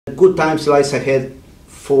Good times lies ahead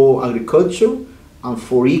for agriculture and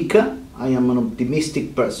for ICA. I am an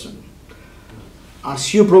optimistic person.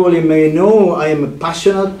 As you probably may know, I am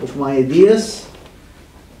passionate of my ideas.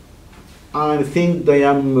 I think that I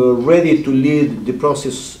am ready to lead the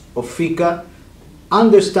process of ICA,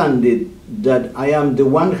 understanding that I am the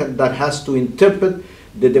one that has to interpret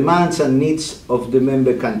the demands and needs of the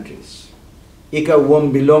member countries. ICA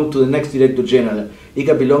won't belong to the next Director General.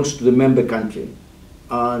 ICA belongs to the member country.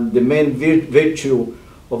 And the main virtue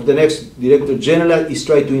of the next Director General is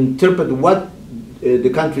try to interpret what the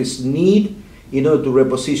countries need in order to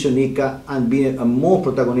reposition ICA and be a more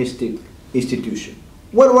protagonistic institution.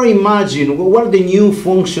 What do I imagine? What are the new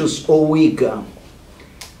functions of ICA?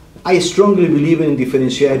 I strongly believe in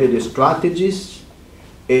differentiated strategies.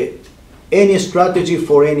 Any strategy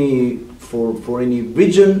for any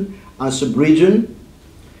region and sub-region.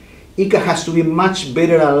 ICA has to be much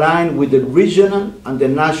better aligned with the regional and the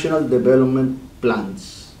national development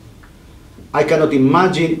plans. I cannot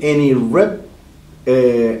imagine any rep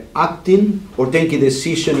acting or taking a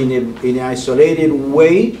decision in an isolated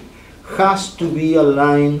way. Has to be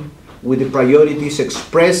aligned with the priorities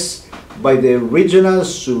expressed by the regional,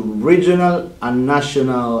 sub-regional, and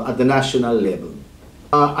national at the national level.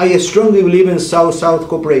 I strongly believe in South-South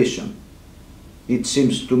cooperation. It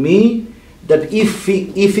seems to me that if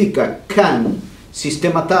ICA can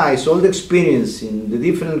systematize all the experience in the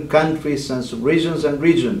different countries and sub-regions and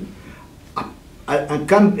regions, and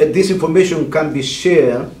this information can be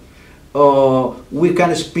shared, we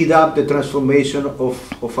can speed up the transformation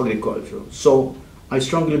of agriculture. So I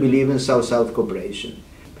strongly believe in South-South cooperation.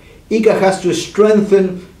 ICA has to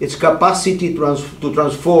strengthen its capacity to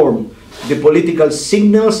transform the political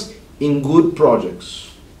signals in good projects.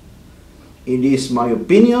 It is my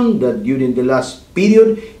opinion that during the last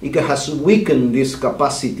period, ICA has weakened this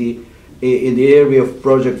capacity in the area of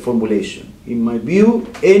project formulation. In my view,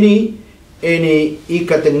 any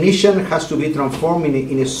ICA technician has to be transformed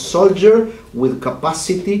in a soldier with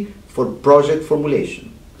capacity for project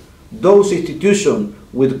formulation. Those institutions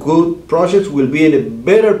with good projects will be in a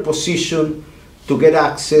better position to get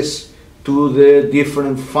access to the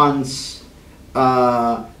different funds,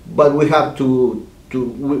 but we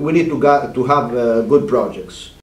need to have good projects.